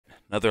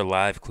Another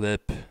live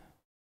clip.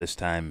 This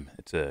time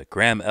it's a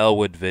Graham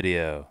Elwood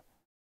video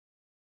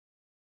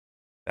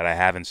that I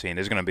haven't seen.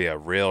 There's going to be a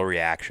real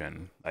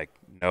reaction. Like,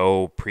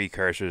 no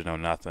precursors, no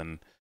nothing.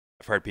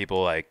 I've heard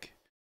people like,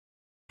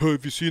 "Oh,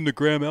 have you seen the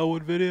Graham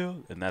Elwood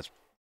video?" And that's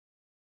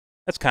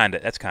kind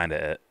of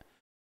it.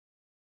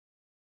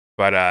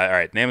 But all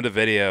right, name of the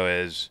video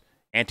is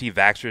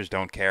 "Anti-Vaxxers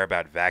Don't Care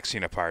About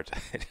Vaccine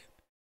Apartheid." For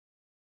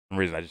some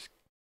reason, I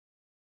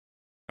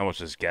almost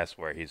just guess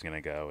where he's going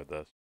to go with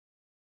this.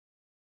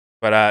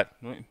 But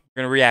we're going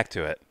to react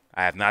to it.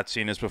 I have not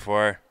seen this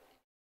before.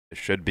 It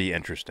should be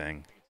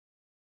interesting.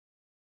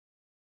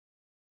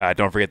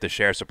 Don't forget to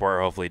share, support, or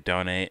hopefully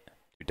donate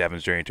to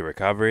Devon's journey to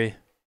recovery,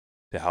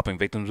 to helping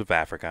victims of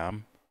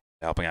Africom,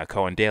 to helping out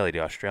Cohen Daly, the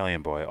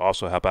Australian boy.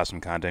 Also help out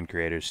some content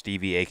creators,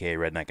 Stevie, a.k.a.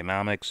 Redneck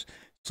Economics,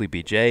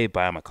 Sleepy J,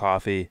 buy him a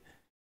coffee,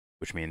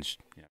 which means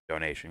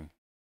donation,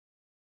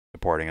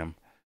 supporting him.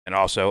 And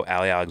also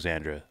Ali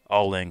Alexandra.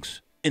 All links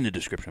in the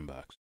description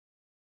box.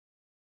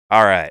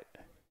 All right,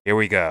 here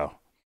we go.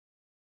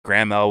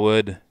 Graham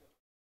Elwood.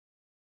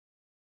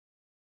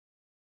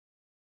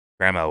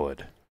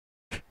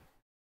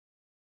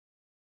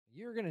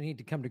 You're going to need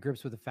to come to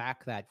grips with the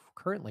fact that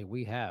currently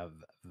we have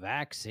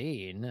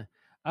vaccine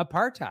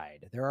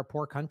apartheid. There are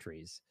poor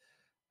countries,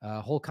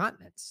 whole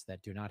continents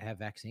that do not have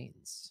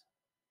vaccines.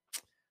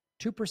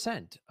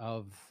 2%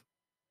 of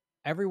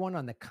everyone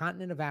on the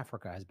continent of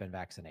Africa has been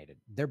vaccinated.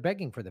 They're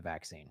begging for the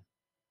vaccine.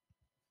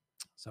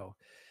 So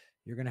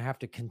you're going to have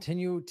to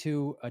continue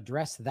to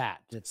address that.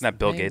 It's not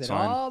Bill Gates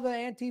line. All the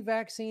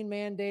anti-vaccine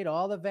mandate,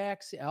 all the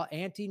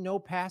anti-no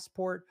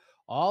passport,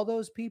 all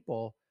those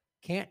people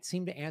can't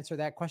seem to answer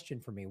that question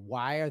for me.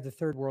 Why are the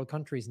third world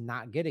countries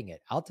not getting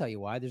it? I'll tell you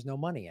why. There's no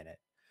money in it.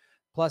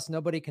 Plus,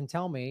 nobody can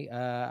tell me.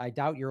 I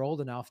doubt you're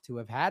old enough to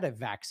have had a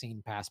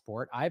vaccine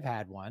passport. I've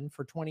had one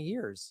for 20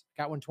 years.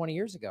 Got one 20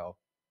 years ago.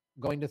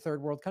 Going to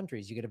third world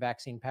countries, you get a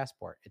vaccine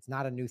passport. It's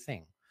not a new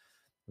thing.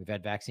 We've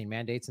had vaccine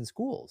mandates in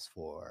schools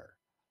for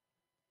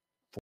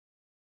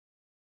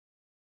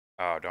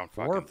 4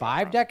 or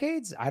 5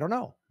 decades. I don't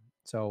know.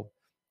 So,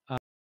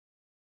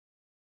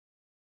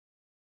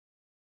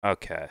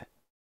 okay.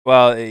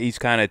 Well, he's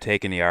kind of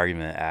taking the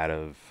argument out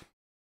of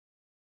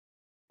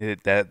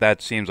it.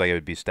 That seems like it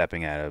would be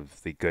stepping out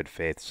of the good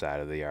faith side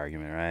of the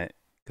argument, right?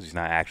 Because he's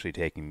not actually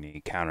taking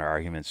the counter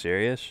argument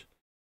serious.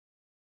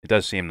 It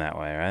does seem that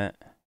way, right?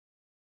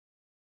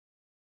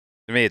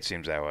 To me, it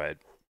seems that way.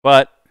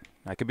 But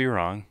I could be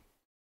wrong.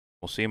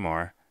 We'll see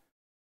more.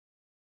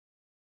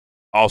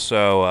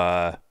 Also,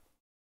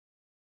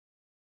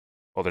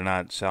 well, they're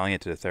not selling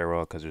it to the third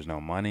world because there's no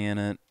money in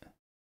it.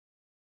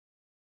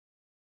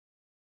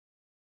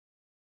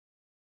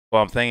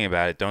 Well, I'm thinking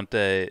about it. Don't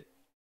they?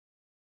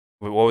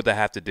 What would that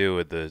have to do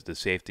with the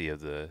safety of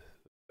the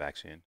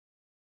vaccine?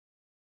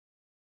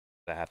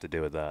 That have to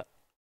do with that,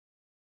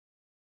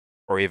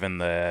 or even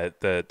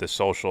the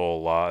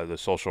social law, the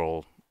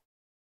social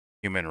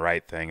human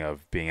right thing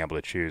of being able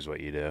to choose what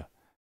you do.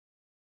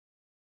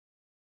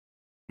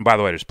 And by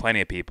the way, there's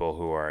plenty of people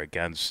who are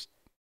against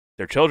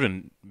their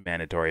children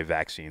mandatory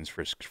vaccines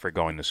for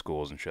going to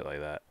schools and shit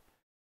like that.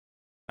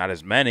 Not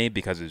as many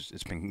because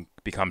it's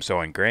become so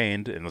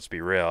ingrained. And let's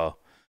be real,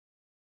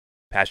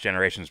 past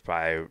generations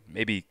probably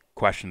maybe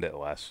questioned it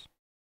less,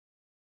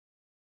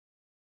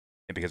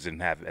 and because they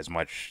didn't have as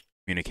much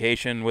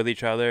communication with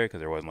each other because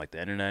there wasn't like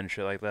the internet and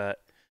shit like that,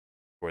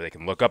 where they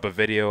can look up a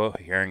video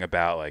hearing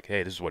about like,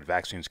 hey, this is what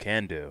vaccines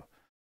can do,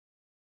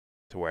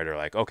 to where they're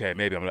like, okay,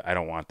 maybe I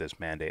don't want this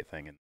mandate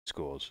thing in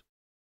schools.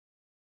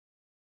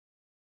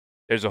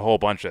 There's a whole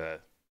bunch of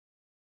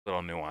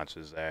little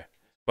nuances there,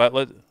 but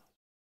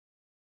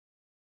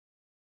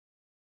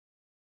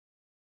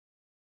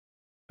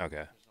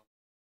okay.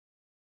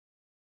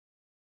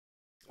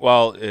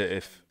 Well,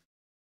 if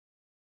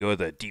you go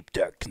the deep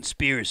dark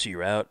conspiracy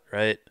route,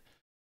 right?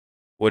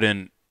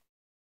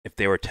 If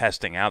they were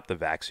testing out the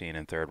vaccine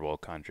in third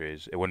world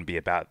countries, it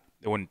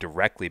wouldn't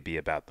directly be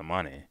about the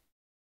money.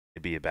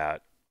 It'd be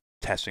about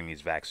testing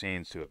these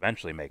vaccines to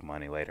eventually make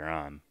money later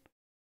on.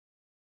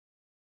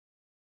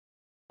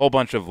 Whole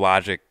bunch of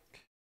logic,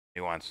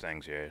 nuanced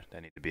things here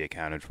that need to be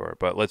accounted for.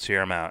 But let's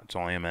hear them out. It's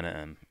only a minute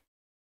in.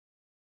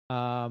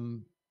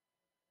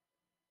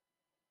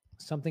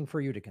 Something for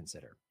you to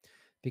consider,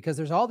 because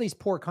there's all these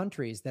poor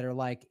countries that are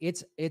like,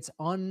 it's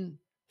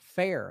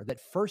unfair that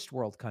first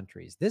world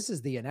countries, this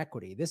is the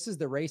inequity, this is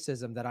the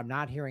racism that I'm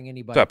not hearing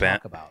anybody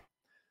talk about,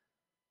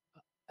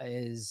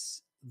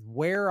 is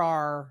where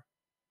are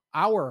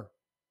our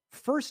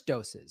first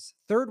doses?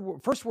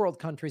 First world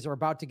countries are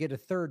about to get a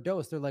third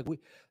dose. They're like,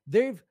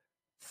 they've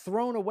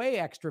thrown away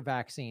extra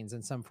vaccines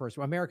in some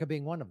America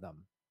being one of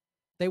them.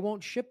 They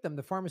won't ship them.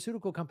 The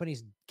pharmaceutical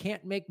companies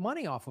can't make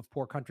money off of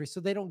poor countries, so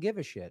they don't give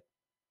a shit.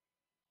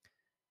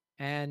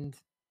 And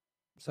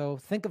so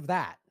think of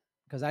that,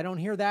 because I don't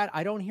hear that.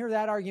 I don't hear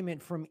that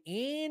argument from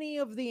any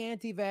of the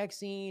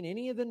anti-vaccine,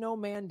 any of the no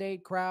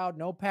mandate crowd,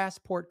 no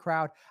passport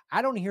crowd.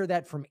 I don't hear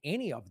that from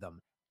any of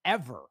them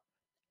ever.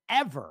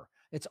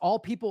 It's all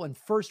people in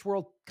first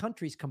world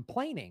countries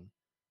complaining.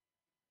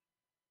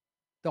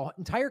 The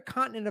entire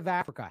continent of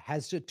Africa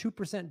has a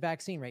 2%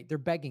 vaccine rate. They're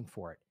begging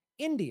for it.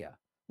 India,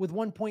 with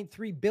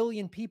 1.3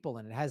 billion people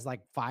and it has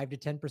like 5 to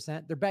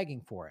 10%. They're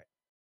begging for it.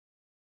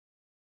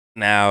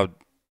 Now,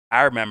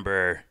 I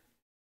remember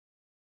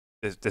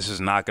this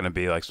is not going to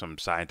be like some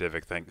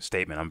scientific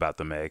statement I'm about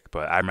to make,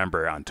 but I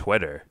remember on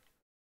Twitter,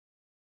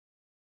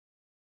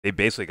 they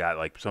basically got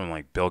like something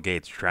like Bill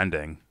Gates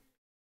trending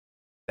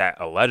that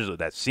allegedly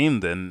that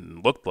seemed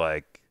and looked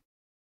like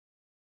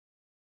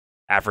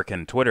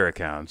African Twitter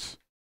accounts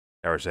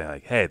that were saying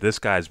like, "Hey, this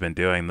guy's been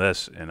doing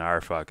this in our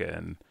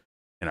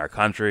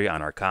country,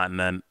 on our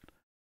continent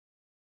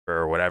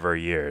for whatever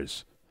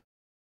years."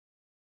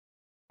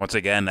 Once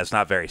again, that's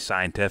not very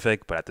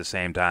scientific, but at the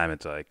same time,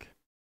 it's like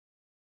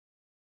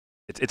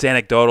it's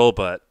anecdotal,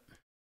 but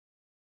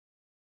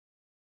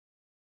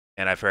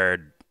and I've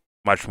heard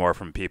much more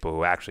from people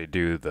who actually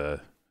do the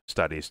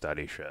study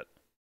shit.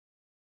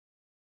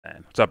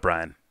 And what's up,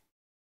 Brian?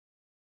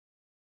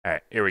 All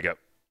right, here we go.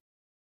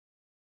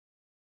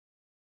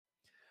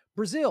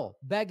 Brazil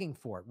begging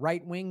for it.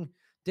 Right-wing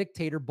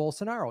dictator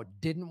Bolsonaro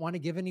didn't want to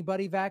give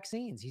anybody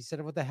vaccines. He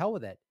said, what the hell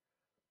with it?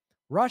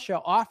 Russia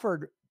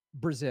offered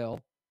Brazil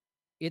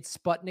its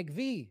Sputnik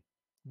V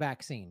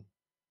vaccine.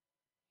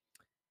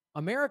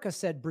 America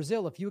said,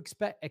 Brazil, if you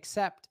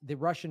accept the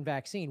Russian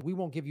vaccine, we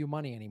won't give you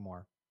money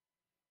anymore.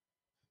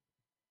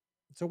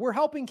 So we're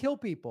helping kill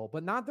people,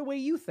 but not the way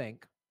you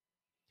think.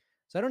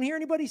 So I don't hear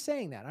anybody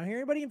saying that. I don't hear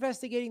anybody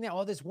investigating that.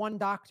 Oh, this one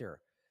doctor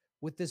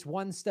with this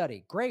one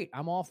study. Great.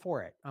 I'm all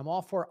for it. I'm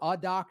all for a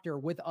doctor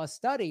with a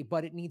study,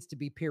 but it needs to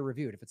be peer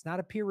reviewed. If it's not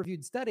a peer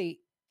reviewed study,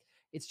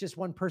 it's just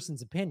one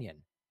person's opinion.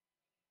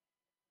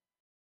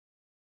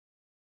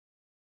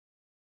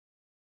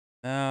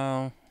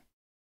 No,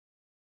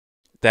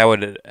 that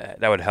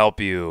would help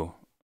you.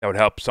 That would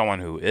help someone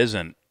who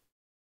isn't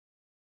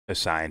a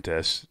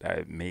scientist.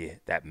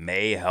 That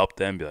may help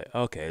them be like,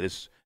 okay,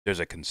 there's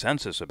a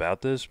consensus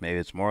about this. Maybe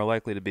it's more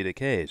likely to be the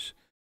case.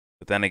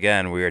 But then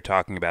again, we are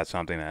talking about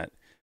something that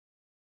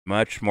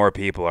much more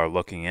people are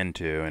looking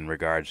into in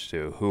regards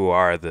to who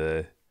are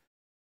the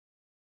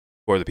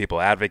people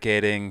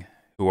advocating,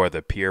 who are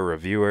the peer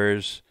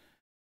reviewers.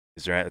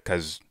 Is there,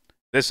 because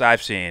this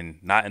I've seen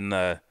not in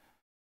the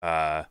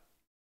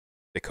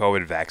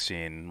COVID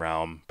vaccine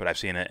realm, but I've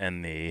seen it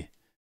in the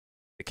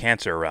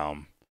cancer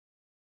realm,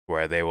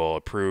 where they will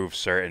approve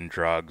certain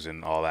drugs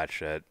and all that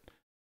shit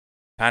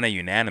kind of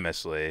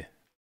unanimously,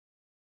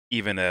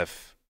 even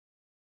if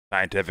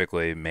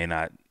scientifically may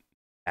not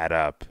add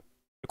up,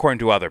 according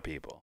to other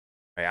people.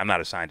 Right? I'm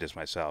not a scientist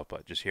myself,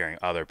 but just hearing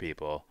other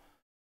people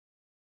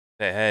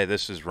say, hey,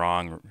 this is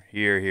wrong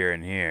here, here,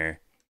 and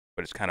here,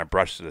 but it's kind of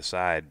brushed to the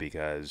side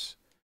because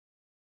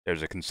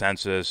there's a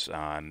consensus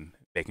on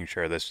making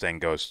sure this thing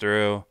goes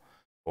through,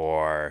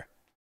 or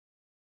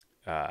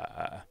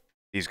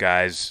these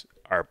guys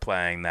are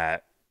playing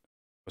that,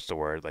 what's the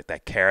word, like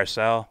that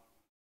carousel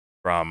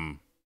from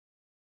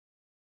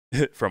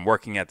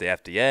working at the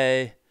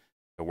FDA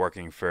to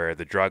working for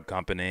the drug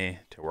company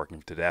to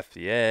working for the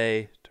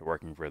FDA to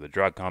working for the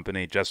drug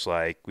company, just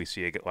like we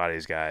see a lot of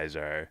these guys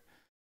are,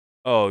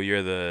 oh,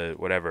 you're the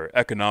whatever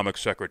economic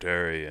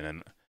secretary, and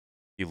then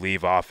you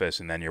leave office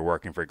and then you're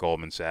working for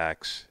Goldman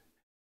Sachs,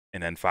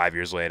 and then 5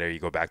 years later you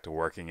go back to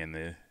working in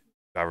the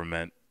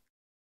government.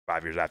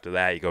 5 years after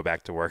that you go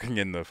back to working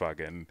in the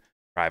fucking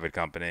private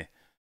company.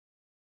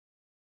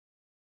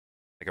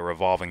 Like a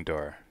revolving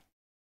door.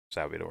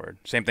 That would be the word.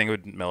 Same thing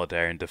with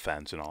military and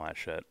defense and all that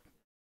shit.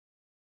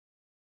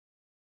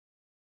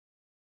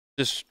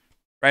 Just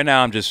right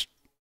now I'm just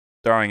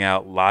throwing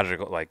out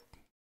logical, like,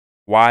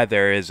 why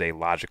there is a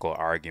logical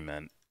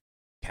argument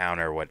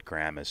counter what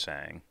Graham is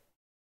saying.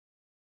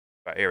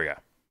 But here we go.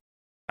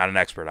 Not an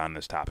expert on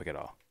this topic at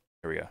all.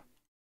 Here we go.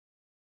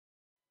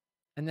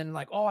 And then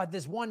like, oh,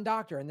 this one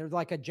doctor, and they're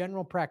like a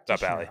general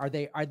practitioner. Are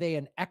they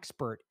an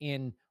expert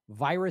in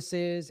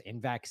viruses,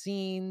 in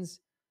vaccines?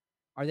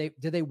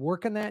 Do they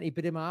work in that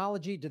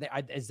epidemiology?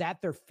 Is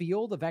that their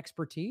field of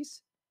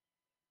expertise?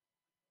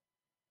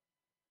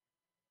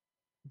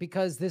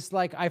 Because this,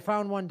 like, I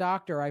found one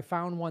doctor, I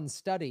found one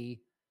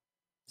study,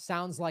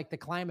 sounds like the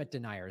climate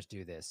deniers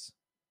do this.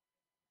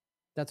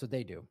 That's what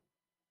they do.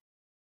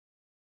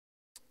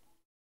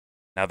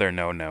 Now they're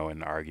no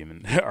in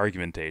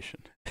argumentation.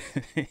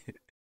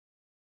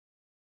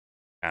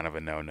 Kind of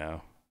a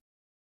no.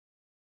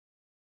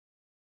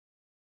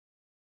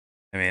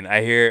 I mean,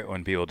 I hear it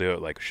when people do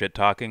it like shit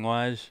talking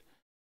wise,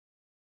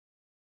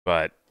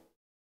 but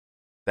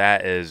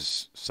that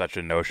is such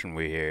a notion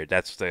we hear.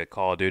 That's the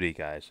Call of Duty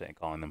guys saying,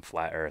 calling them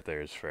flat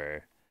earthers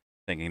for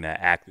thinking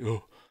that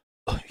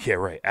yeah,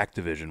 right,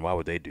 Activision, why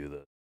would they do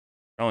this?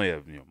 They're only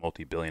a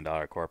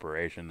multi-billion-dollar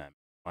corporation that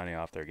makes money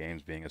off their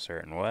games being a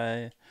certain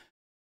way,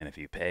 and if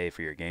you pay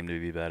for your game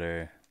to be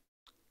better,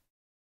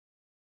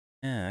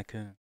 yeah, I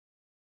could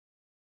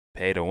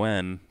pay to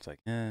win. It's like,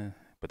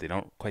 but they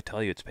don't quite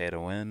tell you it's pay to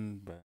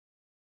win, but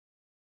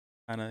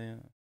kind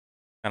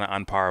of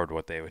on par with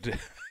what they would do.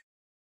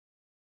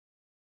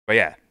 But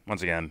yeah,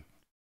 once again,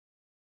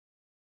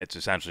 it's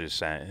essentially just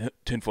saying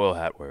tinfoil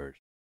hat words.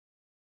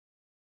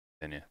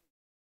 Continue.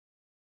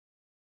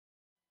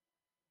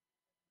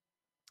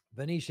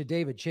 Venetia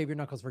David, shave your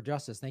knuckles for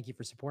justice. Thank you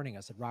for supporting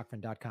us at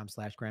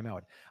rockfin.com/Graham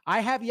Elwood. I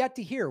have yet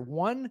to hear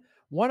one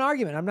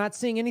argument. I'm not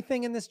seeing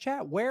anything in this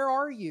chat. Where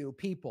are you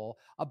people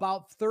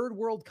about third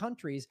world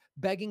countries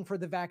begging for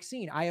the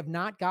vaccine? I have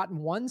not gotten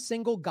one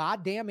single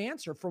goddamn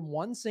answer from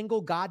one single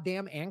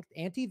goddamn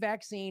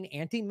anti-vaccine,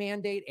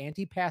 anti-mandate,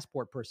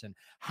 anti-passport person.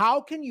 How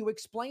can you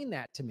explain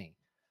that to me?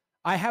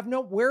 I have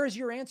where is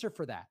your answer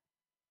for that?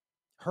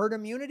 Herd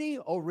immunity?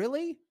 Oh,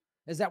 really?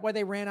 Is that why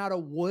they ran out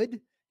of wood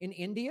in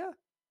India?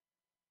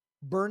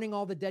 Burning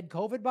all the dead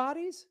COVID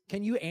bodies?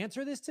 Can you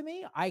answer this to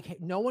me?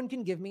 No one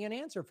can give me an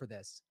answer for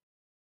this.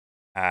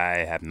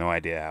 I have no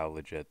idea how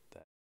legit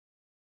that.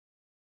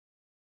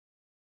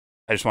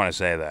 I just want to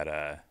say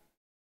that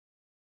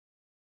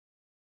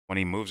when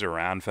he moves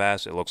around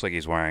fast, it looks like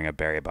he's wearing a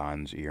Barry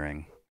Bonds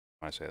earring.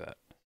 I want to say that.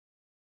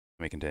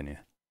 Let me continue.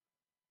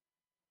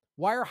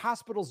 Why are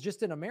hospitals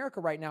just in America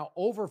right now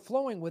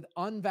overflowing with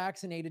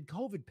unvaccinated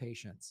COVID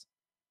patients?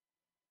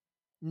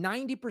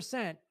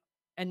 90%.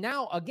 And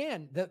now,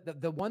 again,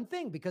 the one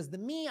thing, because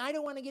I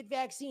don't want to get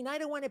vaccine. I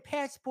don't want a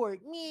passport.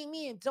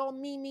 Me. It's all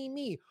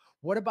me.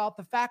 What about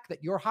the fact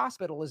that your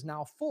hospital is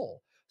now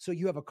full? So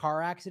you have a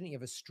car accident, you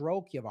have a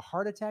stroke, you have a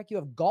heart attack, you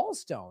have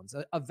gallstones.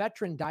 A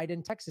veteran died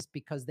in Texas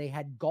because they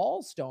had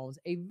gallstones,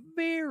 a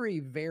very,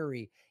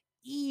 very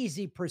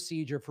easy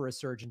procedure for a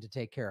surgeon to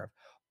take care of.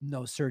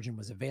 No surgeon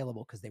was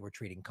available because they were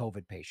treating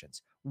COVID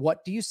patients.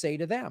 What do you say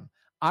to them?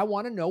 I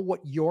want to know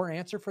what your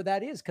answer for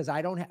that is, because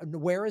I don't have.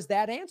 Where is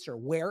that answer?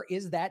 Where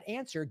is that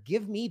answer?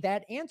 Give me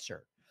that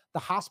answer. The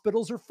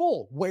hospitals are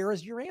full. Where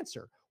is your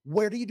answer?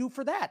 Where do you do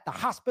for that? The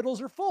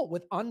hospitals are full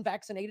with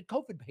unvaccinated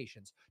COVID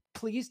patients.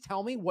 Please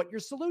tell me what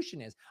your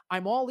solution is.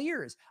 I'm all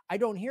ears. I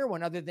don't hear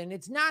one other than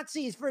it's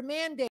Nazis for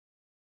mandate.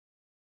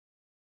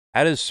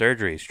 How does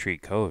surgeries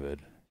treat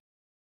COVID?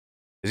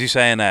 Is he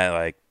saying that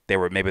like they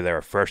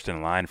were first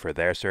in line for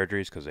their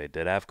surgeries because they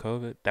did have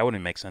COVID? That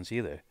wouldn't make sense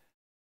either.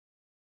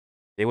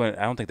 They wouldn't.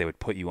 I don't think they would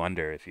put you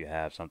under if you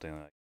have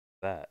something like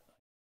that.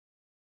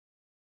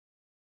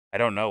 I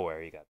don't know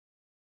where he got.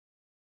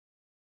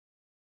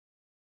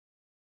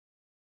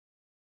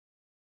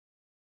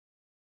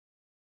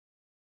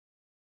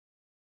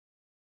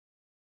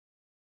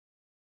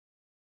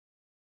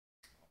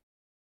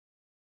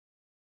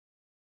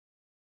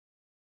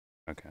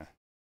 Okay.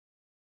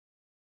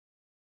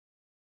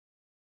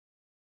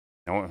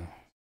 No one.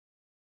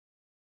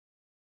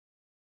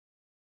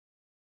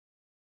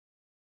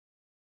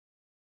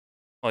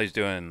 Well, he's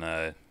doing.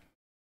 I'm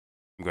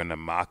going to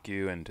mock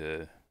you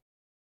into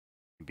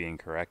being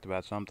correct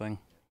about something.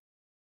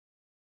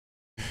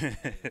 Yeah.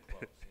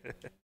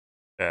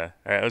 All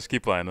right. Let's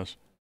keep playing this.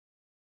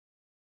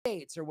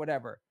 States or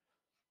whatever.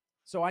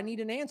 So I need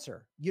an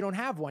answer. You don't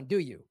have one, do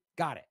you?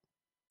 Got it.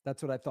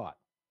 That's what I thought.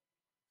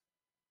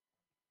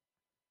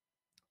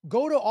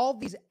 Go to all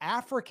these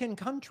African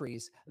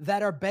countries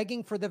that are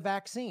begging for the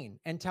vaccine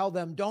and tell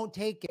them, don't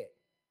take it.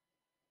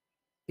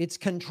 It's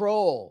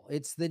control.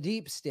 It's the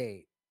deep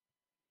state.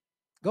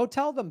 Go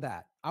tell them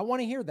that. I want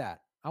to hear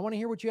that. I want to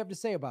hear what you have to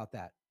say about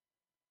that.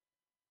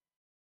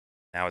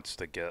 Now it's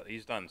the guilt.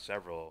 He's done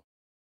several.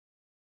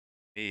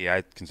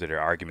 I consider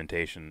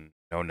argumentation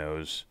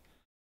no-nos.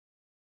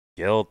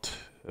 Guilt,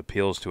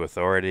 appeals to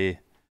authority.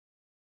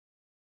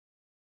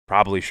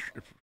 Probably,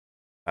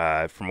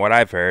 from what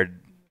I've heard,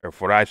 or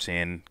from what I've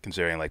seen,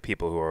 considering like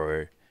people who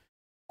are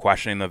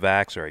questioning the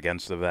vax or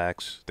against the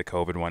vax, the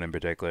COVID one in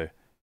particular,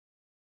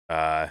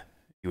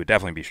 you would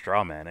definitely be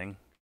straw manning,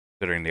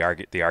 considering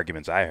the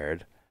arguments I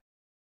heard.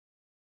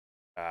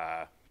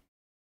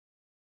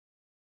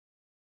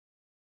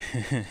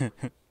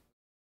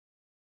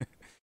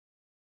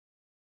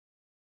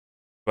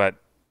 But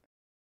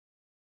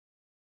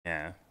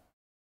yeah,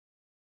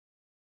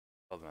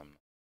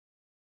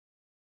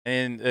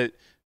 and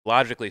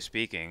logically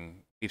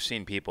speaking, we've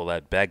seen people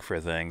that beg for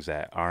things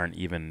that aren't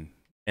even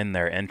in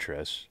their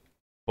interests,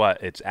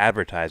 but it's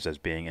advertised as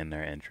being in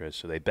their interest,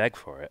 so they beg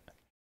for it.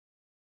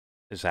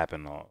 This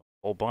happened a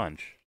whole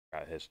bunch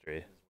throughout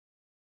history.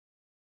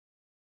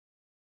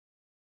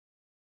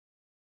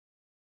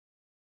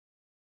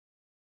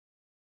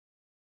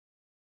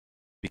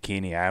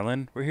 Bikini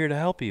Island, we're here to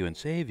help you and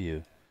save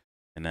you.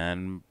 And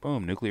then,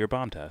 boom, nuclear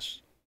bomb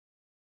tests.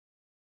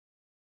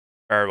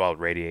 Or, well,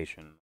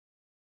 radiation.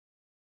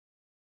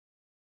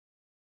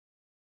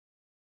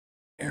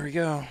 Here we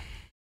go.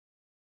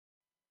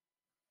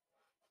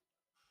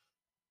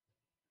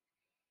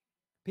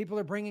 People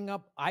are bringing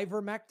up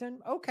ivermectin.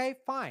 Okay,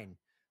 fine.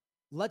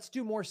 Let's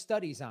do more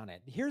studies on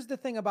it. Here's the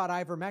thing about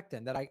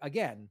ivermectin that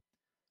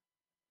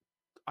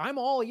I'm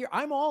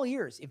all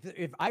ears. If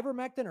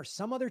ivermectin or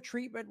some other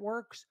treatment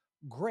works,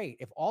 great.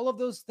 If all of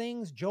those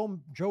things Joe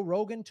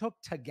Rogan took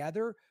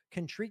together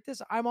can treat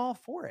this, I'm all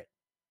for it.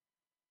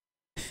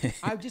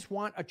 I just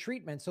want a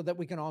treatment so that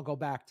we can all go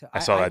back to. I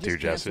saw that too,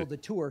 just Jesse. canceled the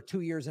tour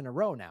 2 years in a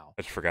row now.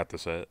 I just forgot to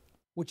say it.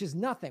 Which is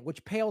nothing,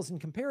 which pales in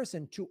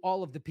comparison to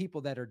all of the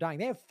people that are dying.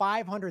 They have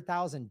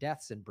 500,000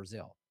 deaths in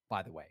Brazil,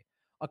 by the way.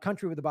 a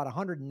country with about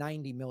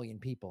 190 million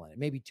people in it,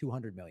 maybe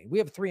 200 million. We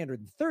have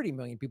 330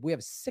 million people. We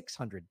have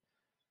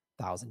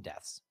 600,000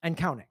 deaths and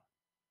counting.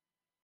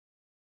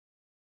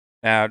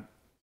 Now,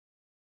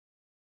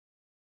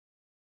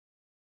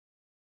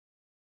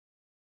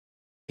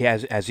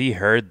 has he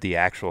heard the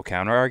actual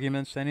counter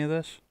arguments to any of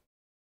this?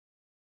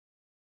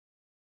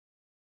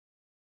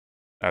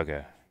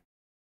 Okay.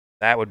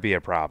 That would be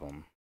a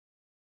problem.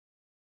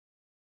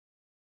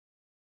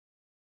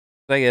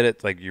 I get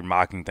it, like you're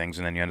mocking things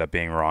and then you end up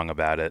being wrong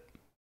about it.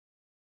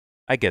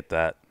 I get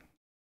that.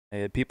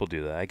 People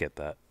do that. I get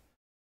that.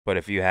 But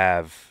if you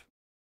have,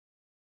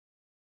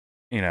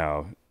 you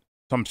know,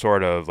 some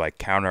sort of like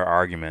counter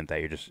argument that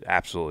you're just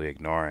absolutely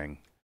ignoring,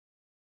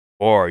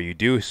 or you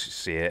do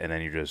see it and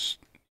then you just,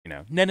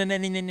 no.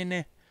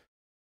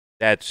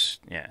 That's,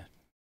 yeah.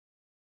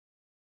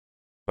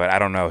 But I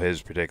don't know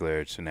his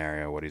particular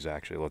scenario, what he's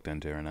actually looked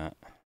into or not.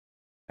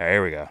 All right,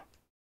 here we go.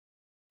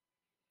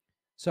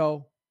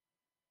 So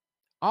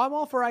I'm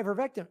all for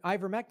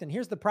ivermectin.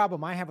 Here's the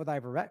problem I have with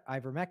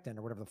ivermectin,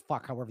 or whatever the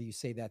fuck, however you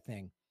say that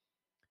thing.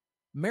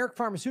 Merck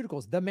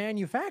Pharmaceuticals, the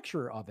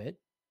manufacturer of it,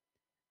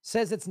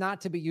 says it's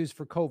not to be used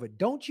for COVID.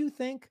 Don't you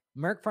think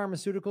Merck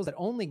Pharmaceuticals, that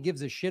only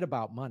gives a shit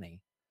about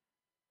money,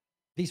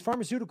 these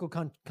pharmaceutical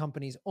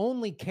companies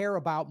only care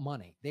about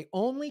money. They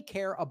only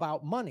care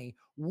about money.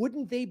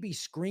 Wouldn't they be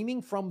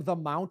screaming from the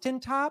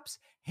mountaintops,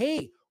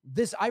 hey,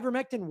 this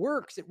ivermectin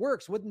works, it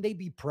works? Wouldn't they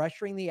be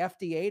pressuring the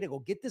FDA to go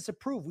get this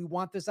approved? We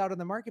want this out in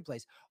the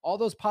marketplace. All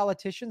those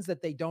politicians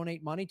that they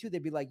donate money to,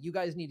 they'd be like, you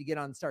guys need to get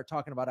on and start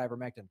talking about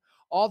ivermectin.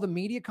 All the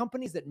media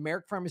companies that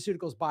Merck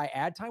Pharmaceuticals buy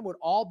ad time would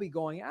all be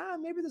going,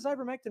 maybe this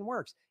ivermectin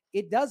works.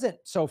 It doesn't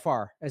so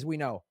far, as we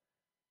know.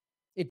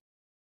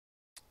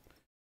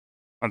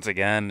 Once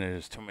again,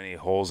 there's too many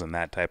holes in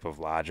that type of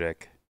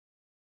logic.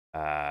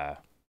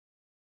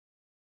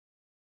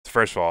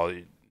 First of all,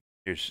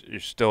 you're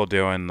still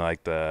doing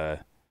like the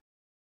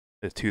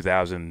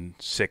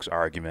 2006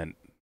 argument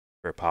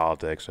for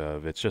politics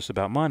of it's just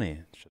about money.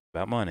 It's just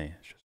about money.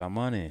 It's just about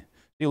money.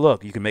 See,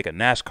 look, you can make a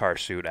NASCAR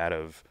suit out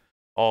of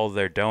all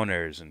their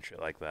donors and shit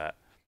like that.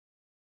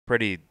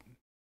 Pretty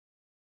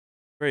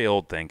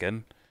old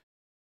thinking,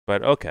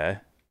 but okay.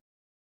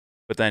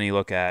 But then you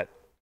look at,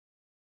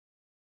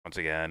 once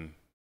again,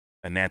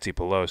 a Nancy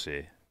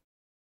Pelosi,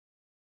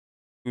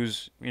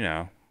 who's,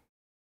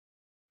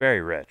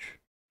 very rich,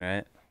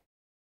 right?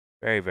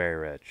 Very, very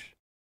rich.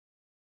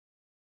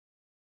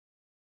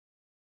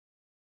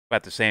 But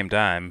at the same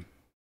time,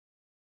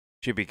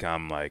 she'd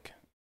become like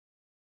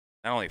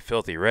not only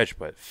filthy rich,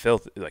 but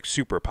like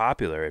super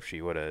popular if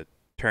she would have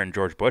turned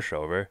George Bush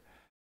over.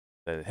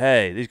 Said,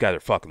 hey, these guys are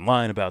fucking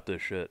lying about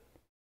this shit.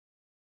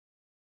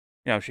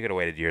 She could have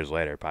waited years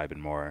later, probably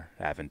been more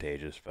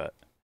advantageous, but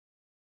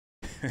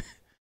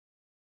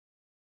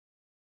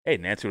hey,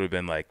 Nancy would have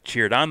been like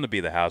cheered on to be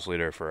the House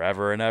leader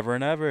forever and ever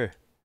and ever.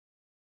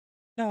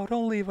 No,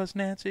 don't leave us,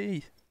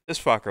 Nancy. This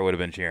fucker would have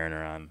been cheering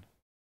her on.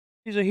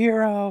 He's a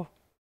hero.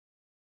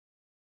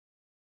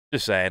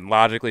 Just saying,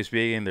 logically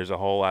speaking, there's a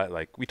whole lot,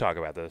 like, we talk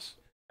about this.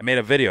 I made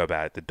a video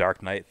about it, the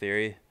Dark Knight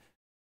theory.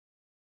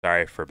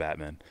 Sorry for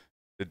Batman.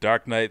 The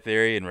Dark Knight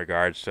theory in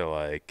regards to,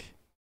 like,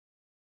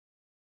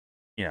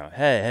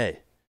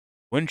 hey,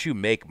 wouldn't you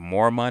make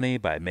more money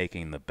by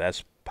making the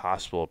best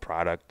possible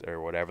product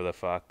or whatever the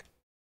fuck?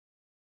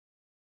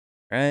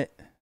 Right?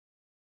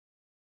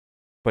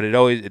 But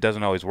it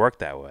doesn't always work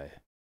that way.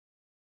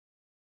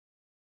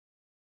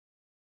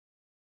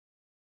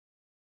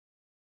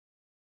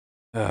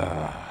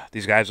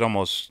 These guys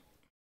almost,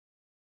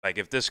 like,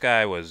 if this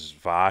guy was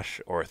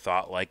Vosh or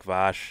thought like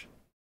Vosh,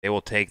 they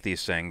will take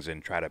these things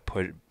and try to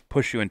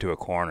push you into a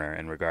corner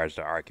in regards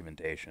to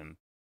argumentation.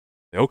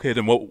 Okay,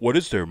 then what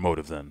is their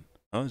motive then?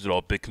 Is it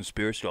all big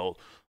conspiracy?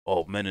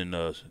 All men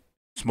in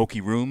smoky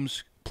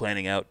rooms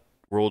planning out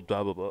world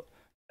blah blah blah?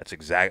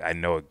 I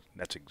know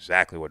that's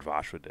exactly what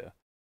Vosh would do.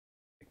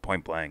 Like,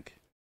 point blank.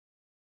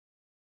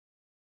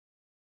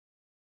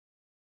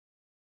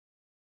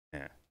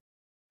 Yeah.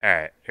 All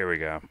right, here we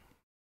go.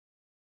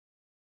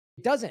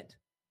 It doesn't,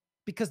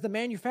 because the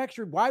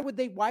manufacturer, why would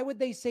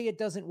they say it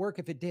doesn't work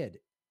if it did?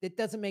 It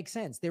doesn't make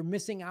sense. They're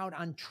missing out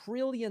on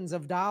trillions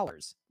of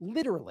dollars,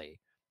 literally,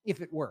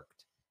 if it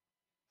worked.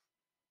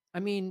 I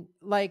mean,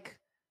 like,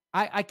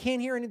 I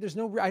can't hear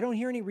I don't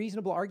hear any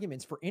reasonable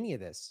arguments for any of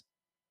this.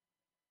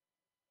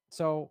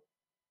 So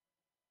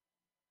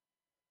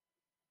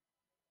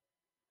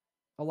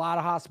a lot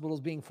of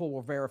hospitals being full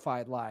of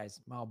verified lies.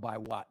 Well, by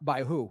what?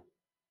 By who?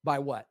 By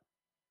what?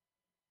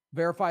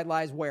 Verified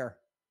lies where?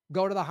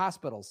 Go to the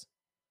hospitals.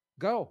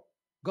 Go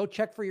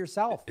check for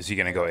yourself. Is he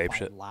going to go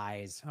apeshit?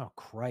 Lies. Oh,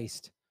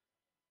 Christ.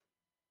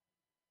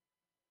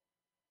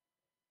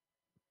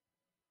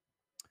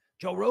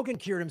 Joe Rogan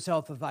cured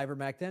himself with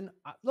ivermectin.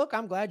 Look,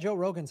 I'm glad Joe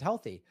Rogan's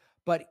healthy,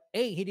 but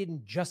he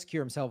didn't just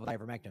cure himself with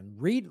ivermectin.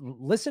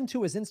 Listen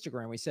to his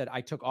Instagram. He said,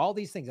 I took all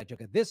these things. I took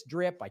this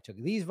drip. I took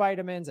these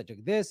vitamins. I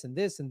took this and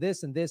this and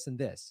this and this and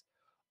this.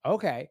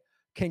 Okay.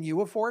 Can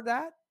you afford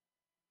that?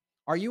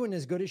 Are you in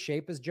as good a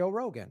shape as Joe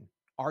Rogan?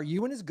 Are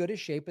you in as good a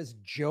shape as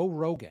Joe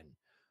Rogan?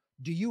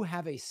 Do you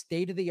have a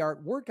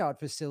state-of-the-art workout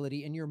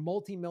facility in your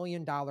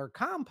multi-million-dollar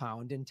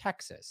compound in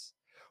Texas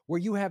where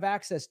you have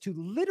access to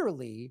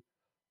literally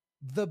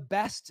the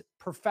best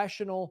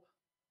professional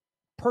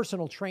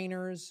personal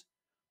trainers,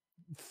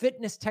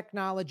 fitness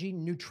technology,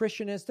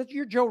 nutritionists? That's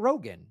your Joe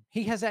Rogan.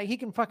 He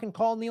can fucking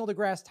call Neil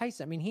deGrasse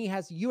Tyson. I mean, he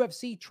has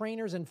UFC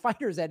trainers and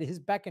fighters at his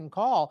beck and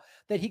call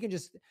that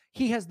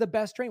he has the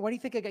best training. What do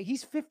you think?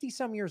 He's 50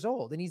 some years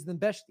old and he's the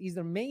best. He's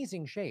in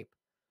amazing shape.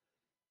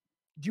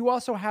 Do you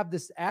also have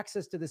this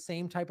access to the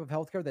same type of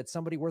healthcare that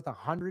somebody worth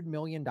 $100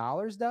 million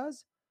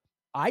does?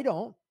 I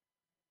don't.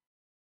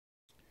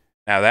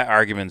 Now that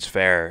argument's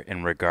fair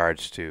in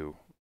regards to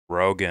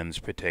Rogan's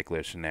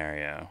particular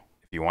scenario.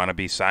 If you want to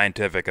be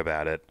scientific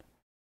about it,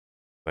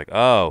 like,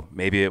 oh,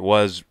 maybe it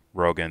was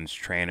Rogan's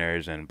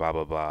trainers and blah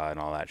blah blah and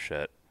all that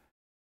shit.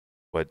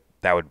 But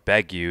that would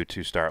beg you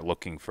to start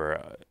looking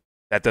for.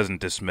 That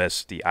doesn't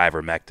dismiss the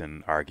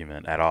ivermectin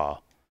argument at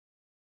all.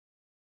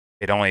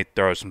 It only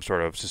throws some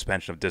sort of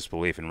suspension of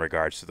disbelief in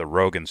regards to the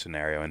Rogan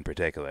scenario in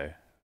particular,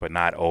 but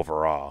not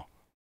overall.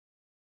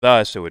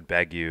 Thus, it would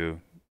beg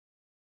you,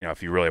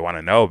 if you really want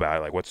to know about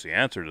it, like, what's the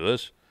answer to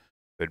this?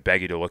 It would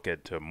beg you to look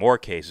into more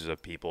cases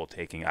of people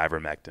taking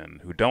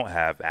ivermectin who don't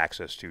have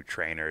access to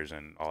trainers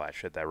and all that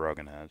shit that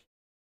Rogan has.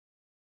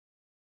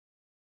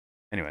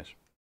 Anyways.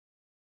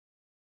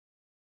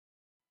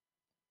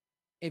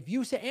 If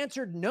you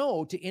answered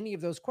no to any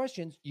of those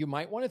questions, you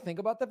might want to think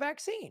about the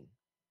vaccine.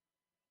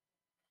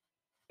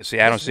 See,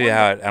 I don't see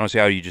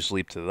how you just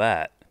leap to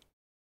that.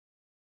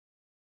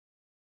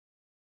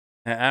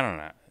 I don't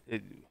know.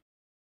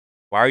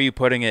 Why are you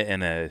putting it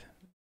in a,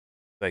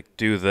 like,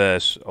 do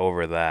this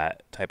over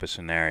that type of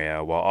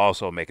scenario while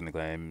also making the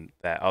claim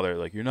that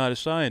you're not a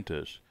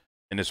scientist?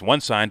 And this one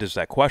scientist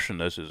that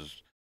questioned this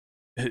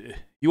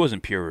he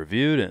wasn't peer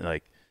reviewed, and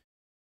like,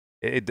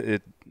 I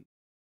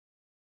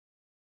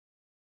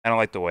don't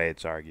like the way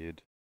it's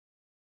argued.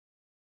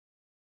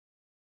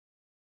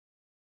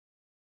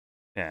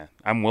 Yeah,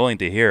 I'm willing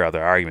to hear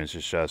other arguments.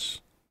 It's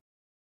just,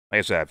 like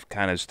I said, I've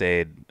kind of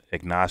stayed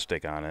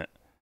agnostic on it.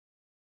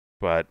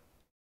 But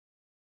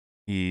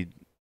and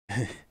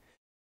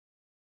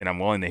I'm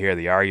willing to hear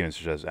the arguments,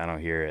 just I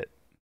don't hear it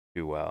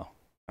too well.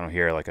 I don't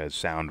hear like a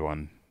sound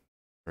one,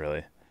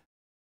 really.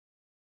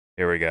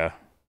 Here we go.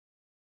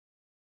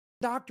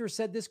 Doctor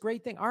said this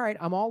great thing. All right,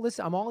 I'm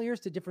all ears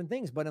to different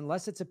things, but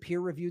unless it's a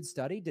peer-reviewed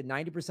study, did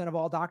 90% of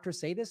all doctors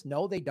say this?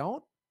 No, they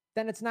don't.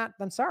 Then it's not.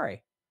 I'm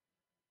sorry.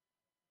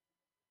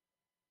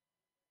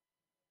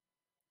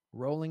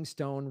 Rolling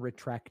Stone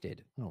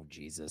retracted. Oh,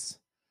 Jesus.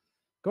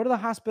 Go to the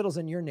hospitals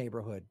in your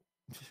neighborhood.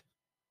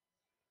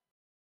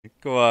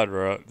 Go on,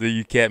 bro.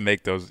 You can't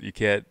make those. You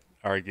can't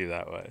argue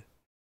that way.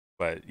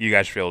 But you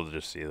guys should be able to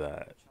just see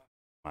that,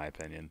 in my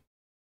opinion.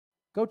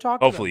 Go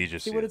talk Hopefully to them. You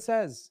just see what it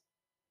says.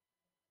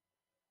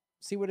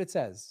 See what it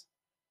says.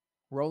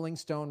 Rolling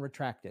Stone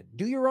retracted.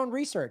 Do your own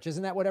research.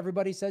 Isn't that what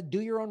everybody said? Do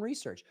your own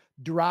research.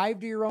 Drive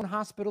to your own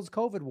hospital's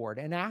COVID ward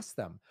and ask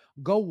them.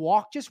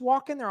 Just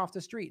walk in there off the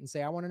street and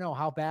say, I want to know,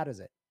 how bad is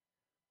it?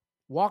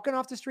 Walking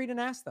off the street and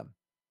ask them.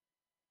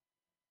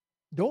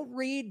 Don't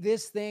read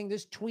this thing,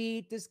 this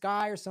tweet, this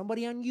guy or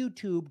somebody on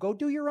YouTube. Go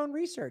do your own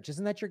research.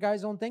 Isn't that your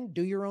guy's own thing?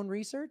 Do your own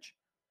research.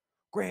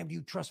 Graham, do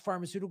you trust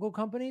pharmaceutical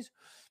companies?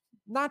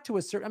 Not to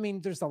a certain, I mean,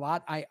 there's a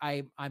lot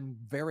I'm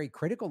very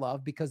critical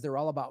of because they're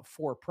all about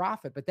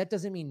for-profit, but that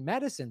doesn't mean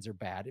medicines are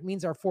bad. It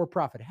means our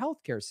for-profit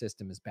healthcare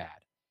system is bad.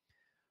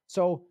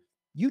 So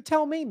you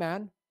tell me,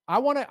 man.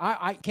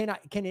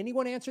 Can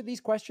anyone answer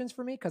these questions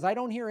for me? Because I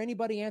don't hear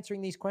anybody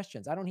answering these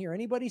questions. I don't hear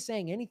anybody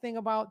saying anything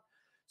about.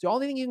 So the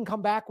only thing you can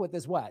come back with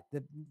is what?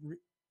 The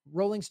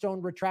Rolling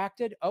Stone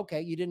retracted.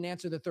 Okay, you didn't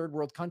answer the third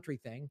world country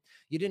thing.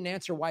 You didn't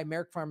answer why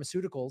Merck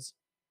Pharmaceuticals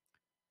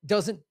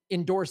doesn't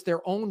endorse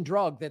their own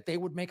drug that they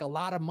would make a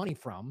lot of money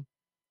from.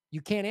 You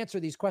can't answer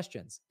these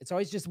questions. It's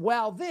always just,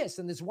 well, this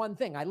and this one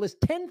thing. I list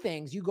 10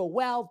 things. You go,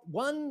 well,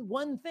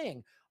 one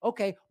thing.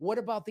 Okay, what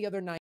about the other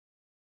 9?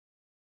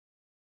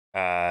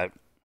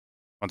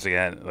 Once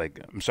again, like,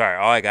 I'm sorry,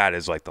 all I got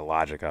is like the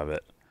logic of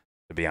it,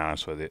 to be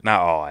honest with you.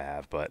 Not all I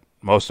have, but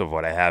most of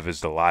what I have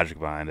is the logic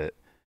behind it.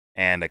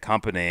 And a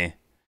company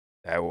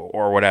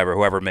or whatever,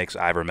 whoever makes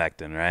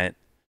ivermectin, right?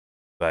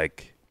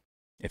 Like,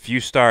 if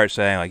you start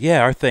saying, like,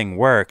 yeah, our thing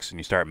works, and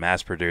you start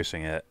mass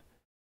producing it,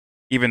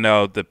 even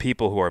though the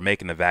people who are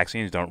making the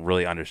vaccines don't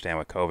really understand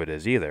what COVID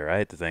is either,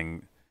 right?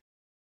 Do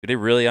they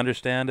really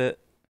understand it?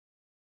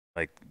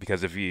 Like,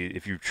 because if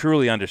you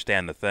truly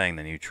understand the thing,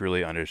 then you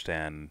truly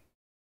understand,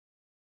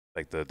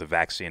 like, the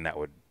vaccine that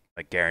would,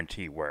 like,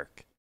 guarantee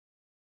work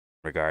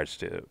in regards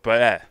to.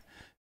 But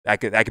I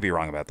could be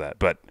wrong about that.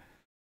 But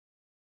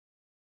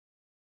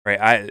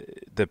right,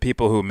 the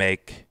people who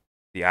make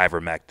the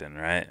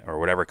ivermectin, right, or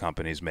whatever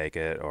companies make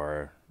it,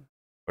 or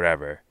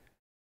whatever.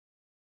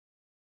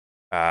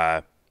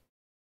 Yeah,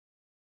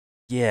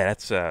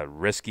 that's a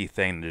risky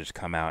thing to just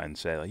come out and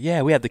say, like,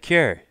 yeah, we have the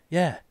cure,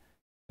 yeah,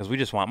 because we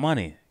just want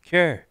money,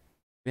 cure,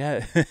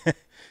 yeah,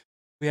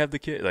 we have the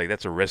cure. Like,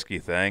 that's a risky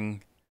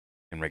thing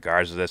in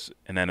regards to this.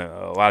 And then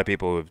a lot of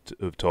people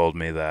who've told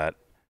me that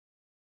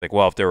Like,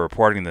 well, if they're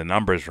reporting the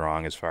numbers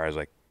wrong as far as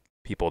like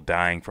people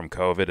dying from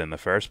COVID in the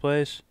first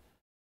place,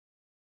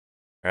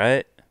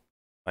 right?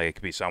 Like it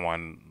could be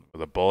someone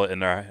with a bullet in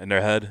their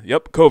head.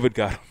 Yep, COVID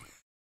got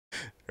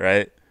them,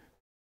 right?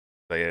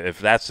 Like if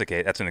that's the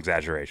case, that's an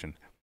exaggeration.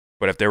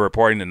 But if they're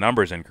reporting the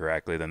numbers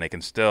incorrectly, then they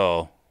can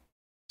still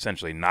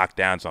essentially knock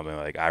down something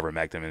like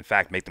ivermectin. In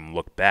fact, make them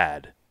look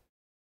bad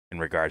in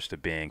regards to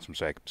being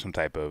some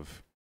type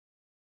of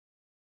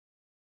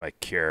like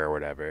cure or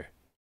whatever.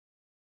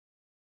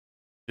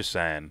 Just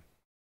saying.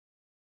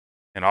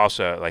 And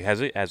also, like,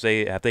 have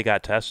they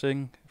got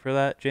testing for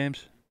that,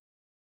 James?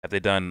 Have they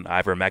done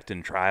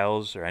ivermectin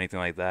trials or anything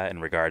like that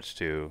in regards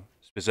to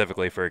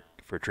specifically for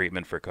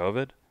treatment for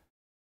COVID?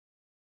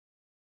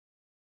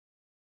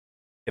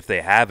 If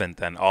they haven't,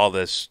 then all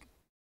this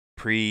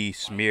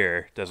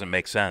pre-smear doesn't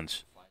make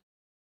sense.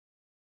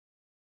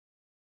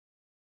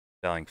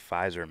 Selling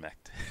Pfizer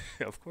mect,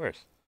 of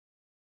course.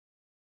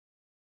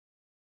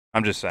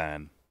 I'm just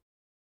saying.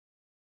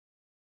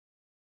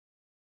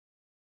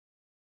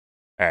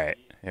 All right,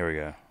 here we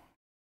go.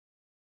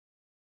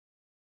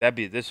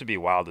 This would be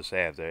wild to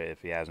say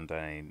if he hasn't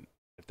done any,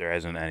 if there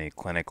isn't any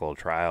clinical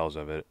trials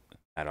of it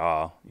at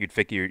all. You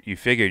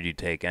figured you'd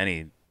take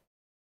any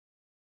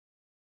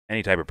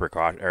type of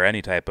precaution or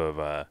any type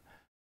of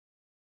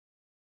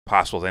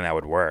possible thing that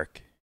would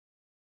work.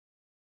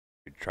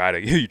 You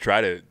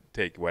try to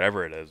take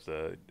whatever it is.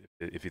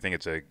 If you think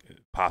it's a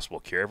possible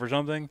cure for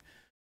something,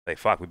 like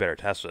fuck, we better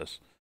test this.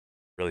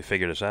 Really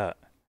figure this out.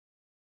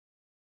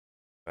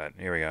 But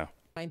here we go.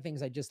 9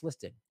 things I just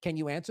listed. Can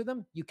you answer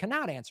them? You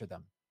cannot answer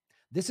them.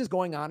 This is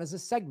going on as a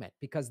segment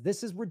because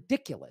this is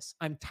ridiculous.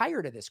 I'm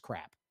tired of this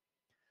crap.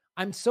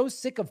 I'm so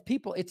sick of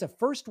people. It's a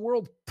first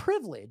world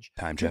privilege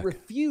to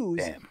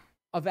refuse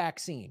a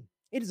vaccine.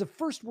 It is a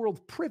first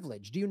world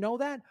privilege. Do you know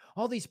that?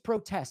 All these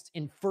protests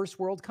in first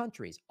world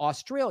countries,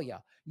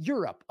 Australia,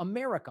 Europe,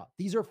 America,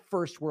 these are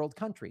first world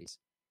countries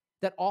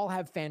that all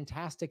have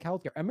fantastic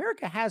healthcare.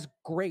 America has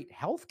great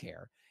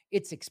healthcare.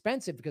 It's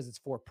expensive because it's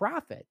for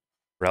profit.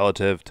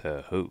 Relative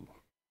to who?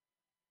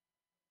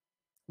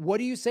 What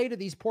do you say to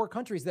these poor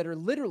countries that are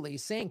literally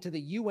saying to the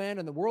UN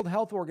and the World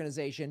Health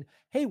Organization,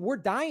 hey, we're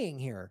dying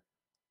here?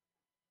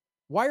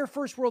 Why are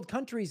first world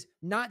countries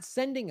not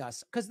sending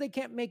us? Because they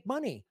can't make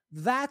money.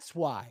 That's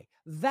why.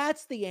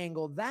 That's the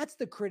angle. That's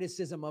the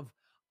criticism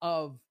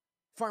of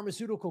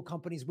pharmaceutical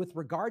companies with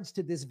regards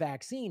to this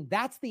vaccine.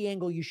 That's the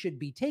angle you should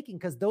be taking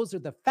because those are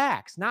the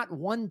facts. Not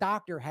one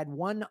doctor had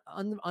one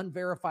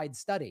unverified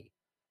study.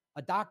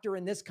 A doctor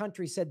in this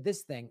country said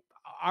this thing.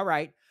 All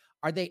right.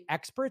 Are they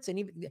experts? And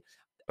even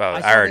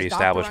well, I already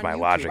established my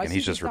logic, and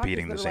he's just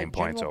repeating the same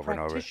points over and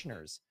over.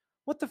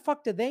 What the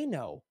fuck do they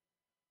know?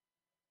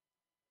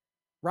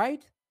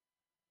 Right?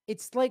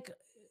 It's like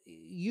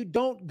you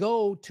don't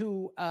go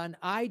to an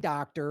eye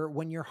doctor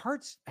when your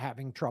heart's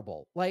having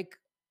trouble. Like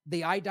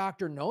the eye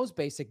doctor knows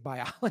basic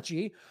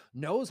biology,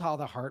 knows how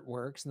the heart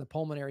works and the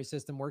pulmonary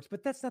system works,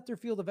 but that's not their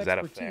field of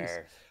expertise.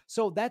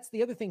 So that's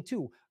the other thing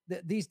too.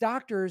 These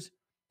doctors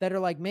that are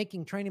like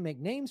trying to make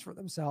names for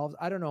themselves.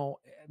 I don't know.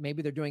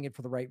 Maybe they're doing it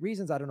for the right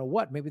reasons. I don't know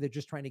what. Maybe they're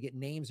just trying to get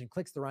names and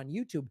clicks. They're on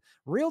YouTube.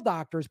 Real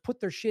doctors put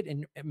their shit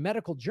in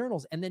medical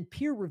journals and then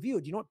peer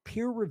reviewed. You know what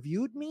peer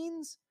reviewed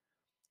means?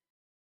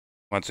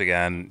 Once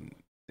again,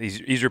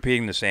 he's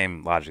repeating the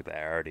same logic that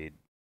I already,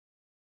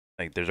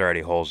 like, there's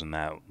already holes in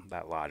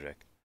that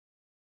logic.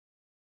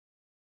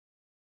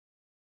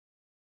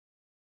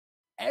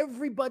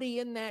 Everybody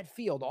in that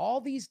field, all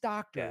these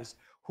doctors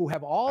who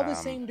have all the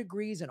same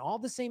degrees and all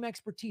the same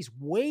expertise,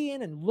 weigh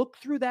in and look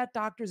through that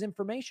doctor's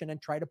information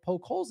and try to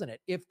poke holes in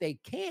it. If they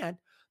can't,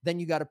 then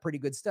you got a pretty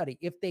good study.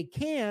 If they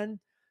can,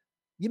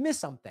 you miss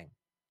something.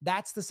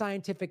 That's the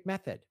scientific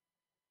method.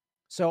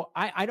 So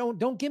I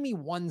don't give me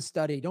one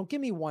study. Don't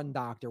give me one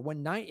doctor.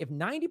 If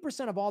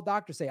 90% of all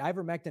doctors say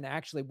ivermectin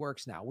actually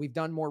works now, we've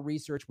done more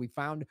research. We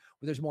found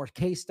there's more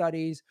case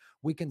studies.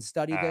 We can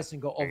study this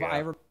and go over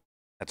ivermectin.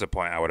 That's a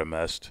point I would have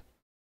missed.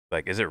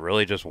 Like, is it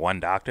really just one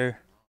doctor?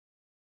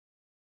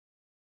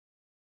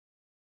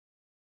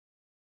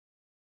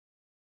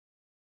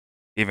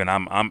 Even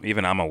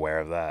I'm aware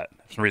of that.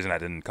 For some reason that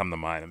didn't come to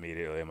mind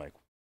immediately. I'm like,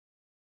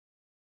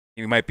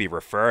 he might be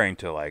referring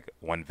to like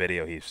one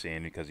video he's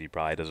seen because he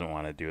probably doesn't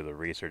want to do the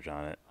research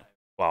on it,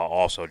 while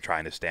also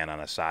trying to stand on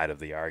a side of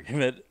the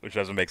argument, which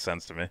doesn't make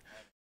sense to me.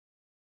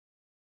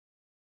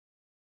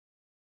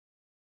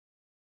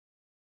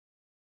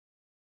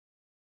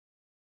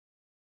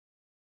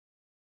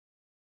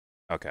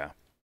 Okay.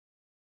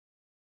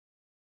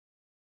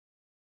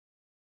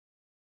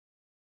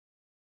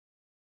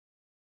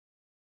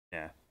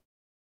 Yeah.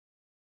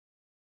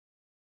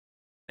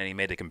 And he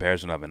made the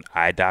comparison of an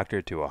eye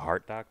doctor to a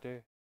heart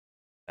doctor.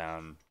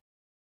 Yeah.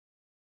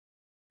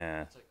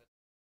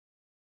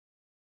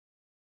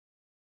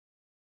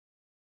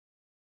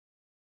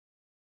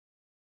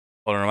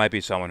 Well, there might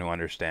be someone who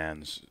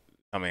understands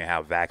something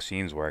how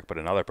vaccines work, but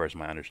another person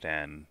might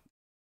understand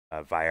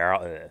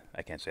viral.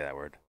 I can't say that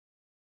word.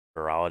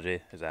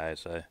 Virology, is that how I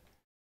say?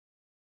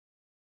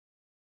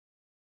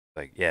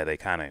 Like, yeah, they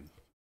kind of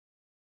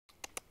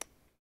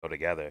go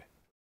together.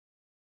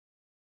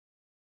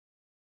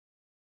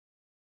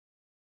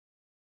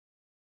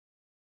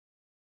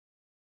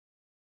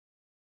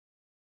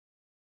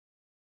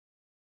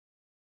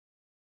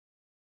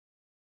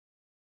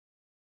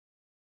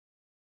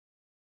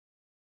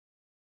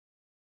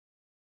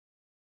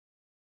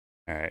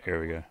 All right,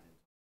 here we go.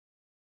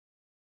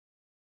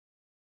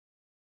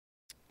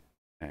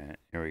 All right,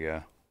 here we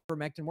go.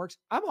 Ivermectin works.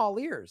 I'm all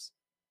ears.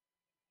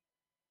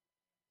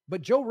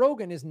 But Joe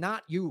Rogan is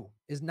not your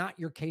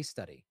case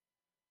study.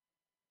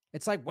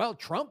 It's like, well,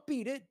 Trump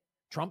beat it.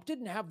 Trump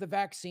didn't have the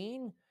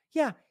vaccine.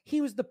 Yeah, he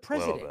was the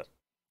president.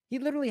 He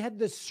literally had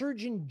the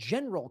Surgeon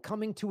General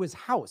coming to his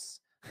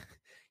house.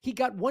 He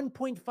got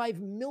 $1.5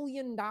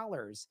 million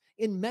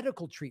in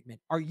medical treatment.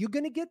 Are you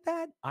going to get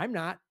that? I'm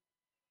not.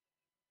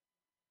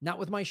 Not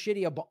with my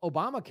shitty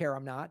Obamacare,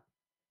 I'm not.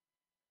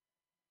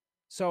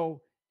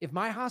 So if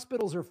my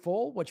hospitals are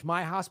full, which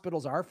my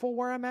hospitals are full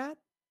where I'm at,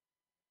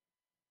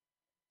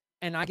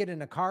 and I get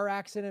in a car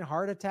accident,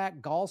 heart attack,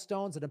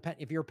 gallstones, and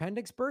if your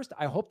appendix burst,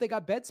 I hope they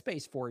got bed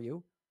space for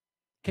you.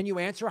 Can you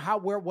answer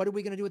what are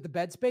we going to do with the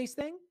bed space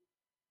thing?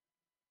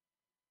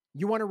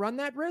 You want to run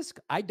that risk?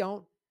 I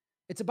don't.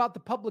 It's about the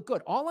public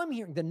good. All I'm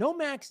hearing, the no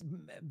max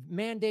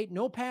mandate,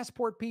 no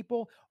passport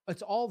people,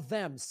 it's all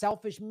them,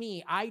 selfish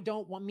me. I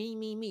don't want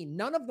me.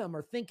 None of them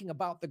are thinking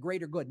about the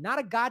greater good. Not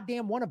a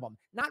goddamn one of them.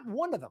 Not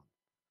one of them.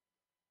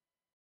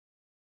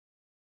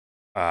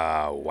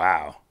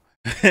 Wow.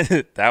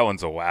 That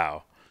one's a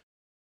wow.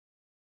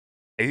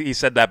 He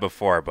said that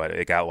before, but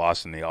it got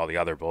lost in all the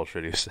other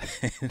bullshit he was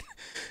saying.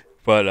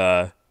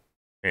 But,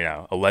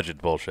 alleged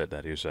bullshit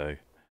that he was saying.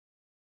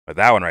 But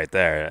that one right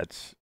there,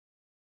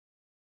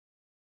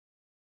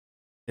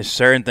 there's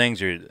certain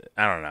things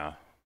I don't know,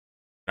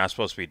 not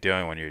supposed to be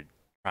doing when you're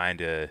trying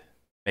to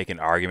make an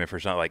argument for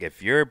something. Like,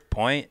 if your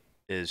point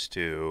is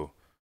to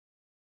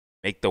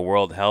make the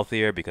world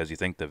healthier because you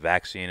think the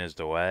vaccine is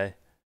the way,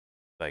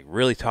 like,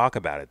 really talk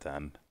about it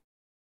then.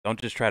 Don't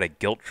just try to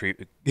guilt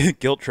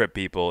trip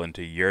people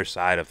into your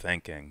side of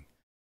thinking,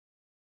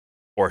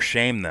 or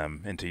shame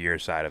them into your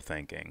side of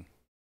thinking,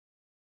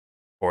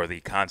 or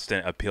the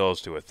constant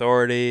appeals to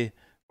authority,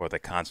 or the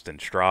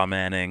constant straw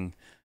manning.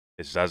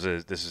 This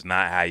is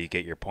not how you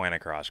get your point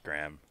across,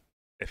 Graham.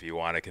 If you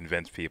want to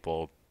convince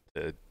people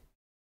to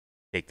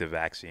take the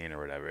vaccine or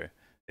whatever,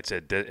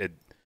 it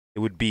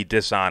would be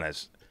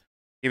dishonest.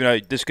 Even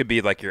though this could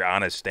be like your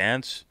honest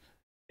stance,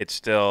 it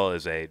still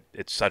is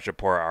it's such a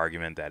poor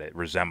argument that it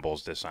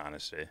resembles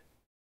dishonesty.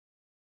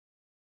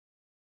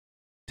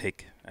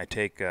 I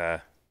take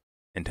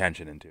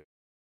intention into it.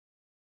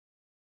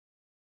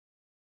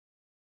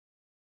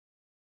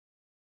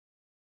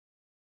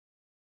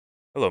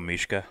 Hello,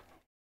 Mishka.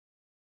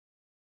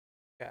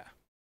 Yeah.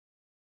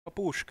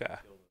 Papushka.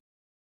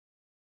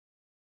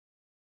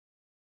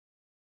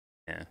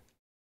 Yeah.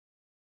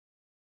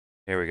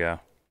 Here we go.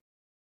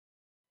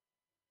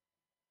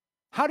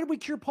 How did we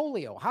cure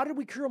polio? How did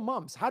we cure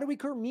mumps? How did we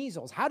cure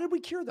measles? How did we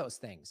cure those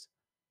things?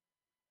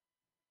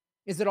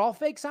 Is it all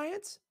fake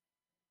science?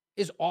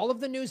 Is all of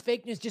the news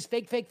fake news, just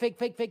fake?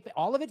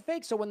 All of it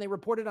fake? So when they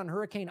reported on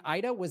Hurricane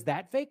Ida, was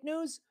that fake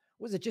news?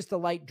 Was it just a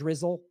light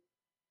drizzle?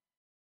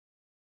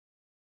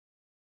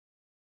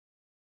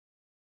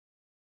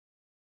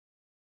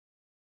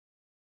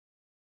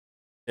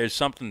 There's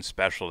something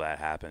special that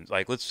happens.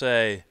 Like, let's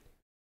say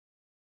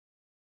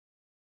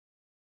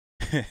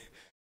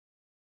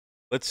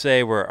let's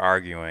say we're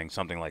arguing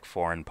something like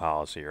foreign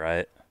policy,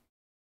 right?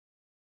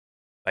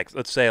 Like,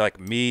 let's say, like,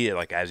 me,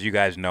 like, as you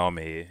guys know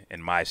me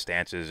and my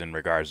stances in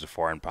regards to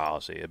foreign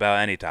policy about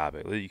any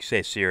topic. You can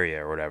say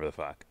Syria or whatever the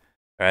fuck,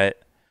 right?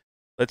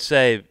 Let's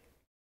say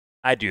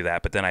I do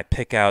that, but then I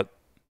pick out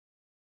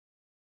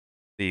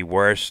the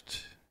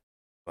worst,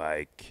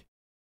 like,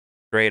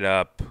 straight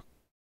up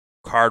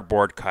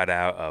cardboard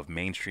cutout of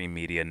mainstream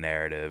media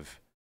narrative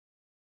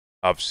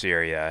of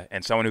Syria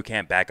and someone who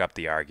can't back up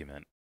the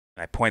argument.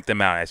 And I point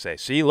them out and I say,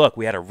 see, look,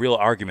 we had a real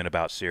argument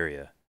about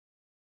Syria.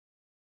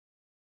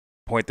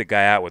 Point the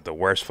guy out with the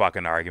worst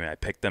fucking argument. I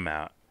picked them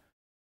out.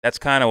 That's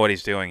kind of what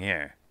he's doing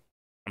here.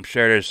 I'm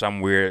sure there's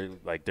some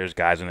weird, like, there's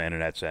guys on the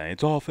internet saying,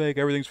 it's all fake,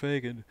 everything's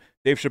fake, and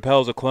Dave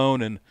Chappelle's a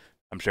clone, and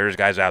I'm sure there's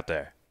guys out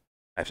there.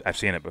 I've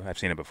seen it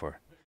before.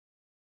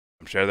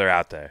 I'm sure they're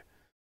out there.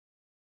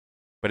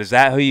 But is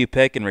that who you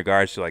pick in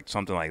regards to, like,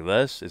 something like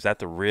this? Is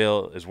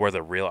where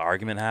the real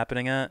argument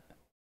happening at?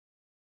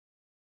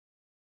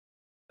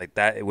 Like,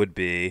 that, it would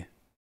be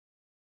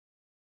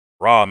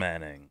Raw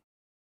Manning.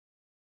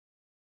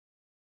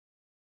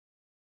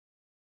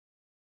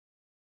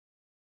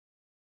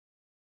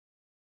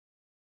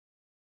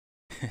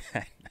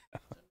 I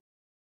know.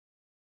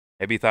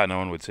 Maybe he thought no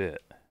one would see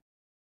it.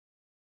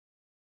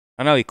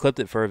 I know he clipped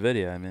it for a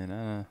video. I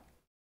mean,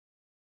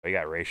 he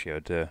got ratio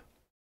too.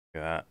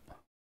 Look at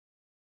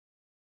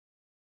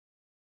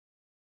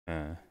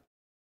that.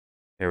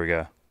 Here we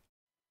go.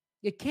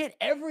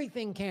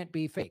 Everything can't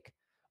be fake.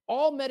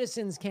 All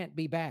medicines can't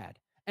be bad.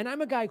 And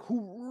I'm a guy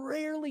who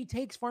rarely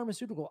takes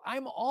pharmaceutical.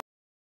 I'm all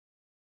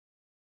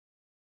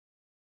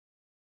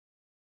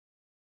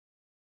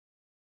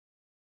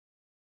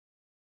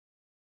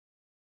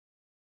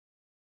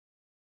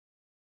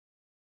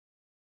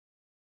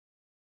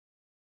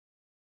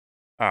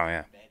Oh,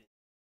 yeah.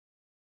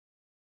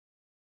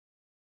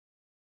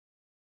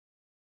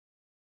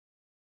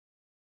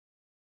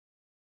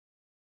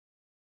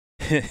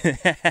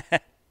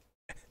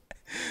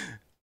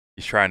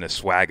 He's trying to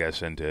swag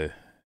us into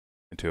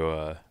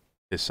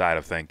his side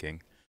of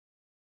thinking.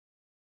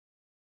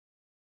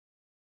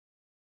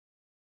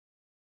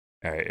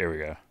 All right, here we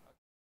go.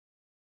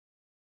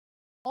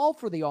 All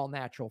for the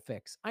all-natural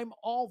fix. I'm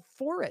all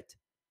for it.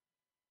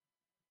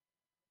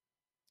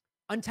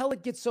 Until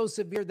it gets so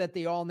severe that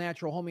the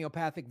all-natural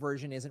homeopathic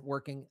version isn't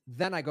working,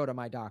 then I go to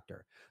my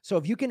doctor. So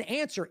if you can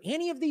answer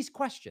any of these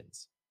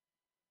questions,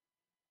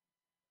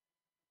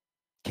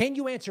 can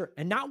you answer,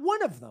 and not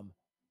one of them,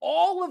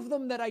 all of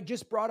them that I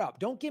just brought up?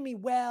 Don't give me,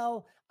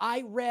 well,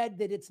 I read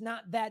that it's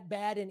not that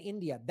bad in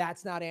India.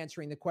 That's not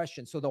answering the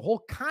question. So the whole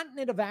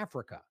continent of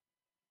Africa,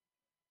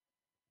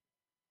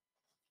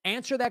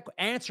 answer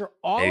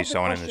all Maybe of the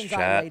someone in this questions I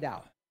chat. laid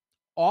out.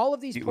 All of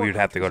these We poor would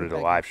have to go to countries the are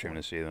begging live for stream it.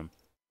 to see them.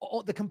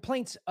 All the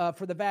complaints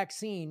for the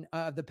vaccine,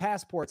 the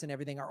passports and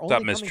everything are What's up,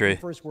 only coming Mystery?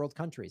 from first world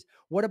countries.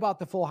 What about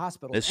the full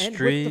hospitals? And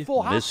with Mystery, the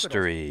full hospitals,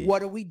 mystery, what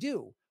do we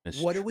do?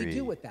 What do we do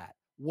mystery. with that?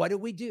 What do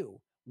we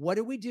do? What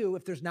do we do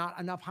if there's not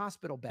enough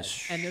hospital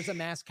beds and there's a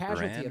mass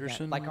casualty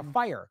event, like a Anderson?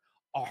 fire,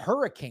 a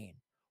hurricane?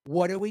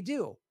 What do we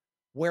do?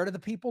 Where do the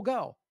people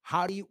go?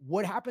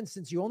 What happens,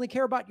 since you only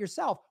care about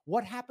yourself?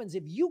 What happens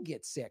if you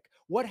get sick?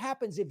 What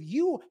happens if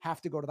you have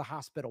to go to the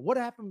hospital? What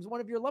happens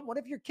what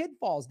if your kid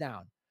falls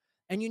down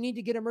and you need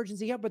to get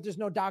emergency help, but there's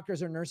no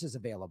doctors or nurses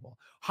available?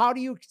 How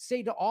do you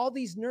say to all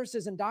these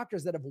nurses and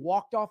doctors that have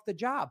walked off the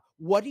job?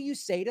 What do you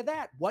say to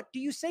that? What do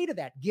you say to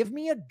that? Give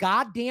me a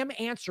goddamn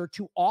answer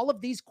to all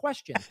of these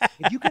questions.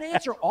 If you can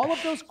answer all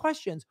of those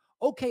questions,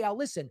 okay, I'll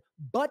listen,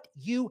 but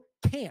you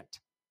can't.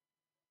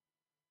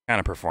 Kind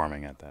of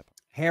performing at that.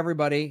 Hey,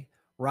 everybody.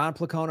 Ron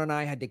Placone and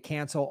I had to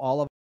cancel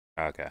all of.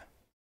 Okay.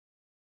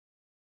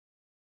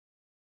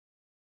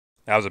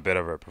 That was a bit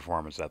of a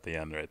performance at the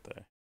end right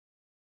there.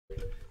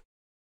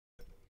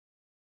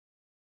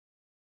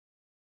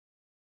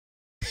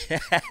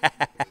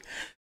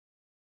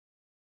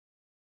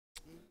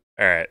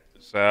 All right,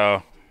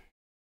 so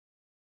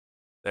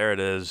there it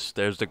is.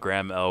 There's the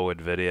Graham Elwood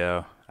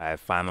video.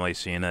 I've finally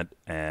seen it,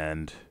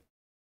 and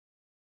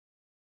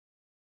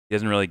he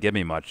doesn't really give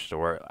me much to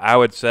work. I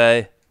would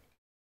say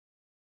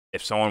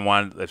if someone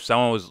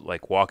was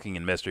like walking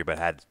in mystery but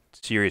had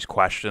serious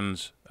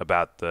questions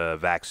about the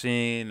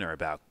vaccine or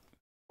about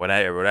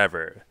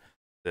whatever,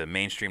 the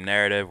mainstream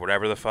narrative,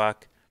 whatever the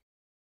fuck,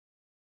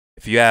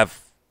 if you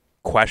have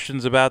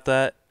questions about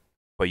that,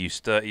 but you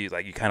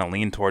kind of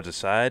lean towards the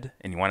side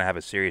and you want to have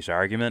a serious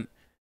argument,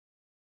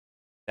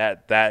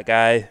 that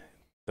guy,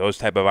 those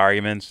type of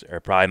arguments are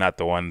probably not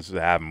the ones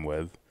to have him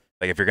with.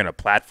 Like, if you're going to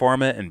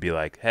platform it and be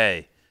like,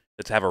 hey,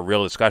 let's have a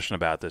real discussion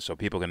about this so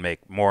people can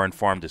make more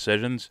informed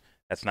decisions,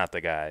 that's not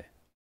the guy.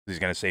 He's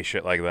going to say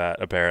shit like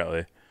that,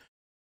 apparently.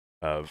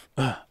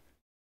 What,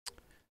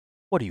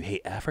 do you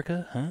hate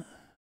Africa, huh?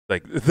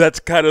 Like, that's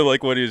kind of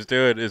like what he was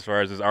doing as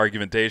far as his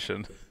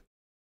argumentation.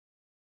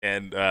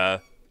 And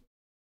like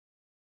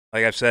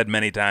I've said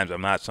many times,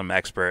 I'm not some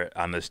expert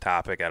on this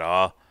topic at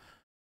all,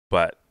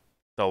 but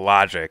the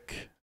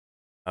logic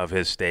of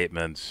his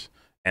statements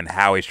and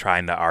how he's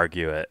trying to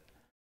argue it,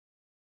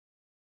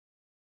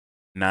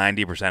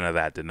 90% of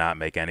that did not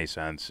make any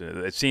sense.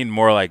 It seemed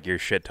more like you're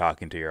shit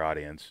talking to your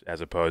audience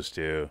as opposed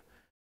to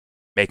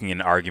making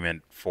an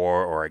argument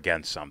for or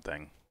against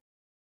something.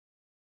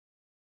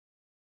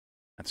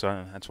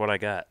 That's what I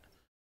got.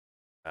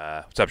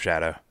 What's up,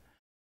 Shadow?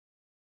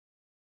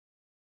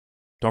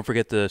 Don't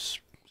forget to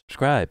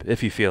subscribe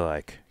if you feel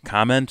like.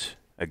 Comment,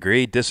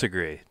 agree,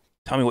 disagree.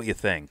 Tell me what you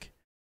think.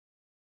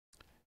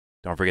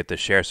 Don't forget to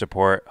share,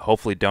 support,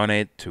 hopefully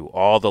donate to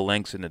all the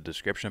links in the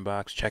description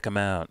box. Check them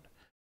out.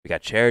 We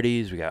got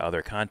charities. We got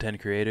other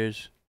content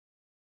creators.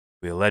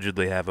 We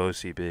allegedly have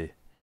OCB.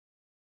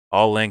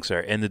 All links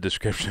are in the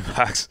description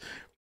box.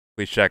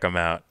 Please check them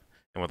out.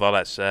 And with all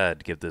that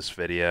said, give this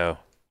video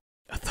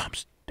a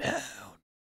thumbs down.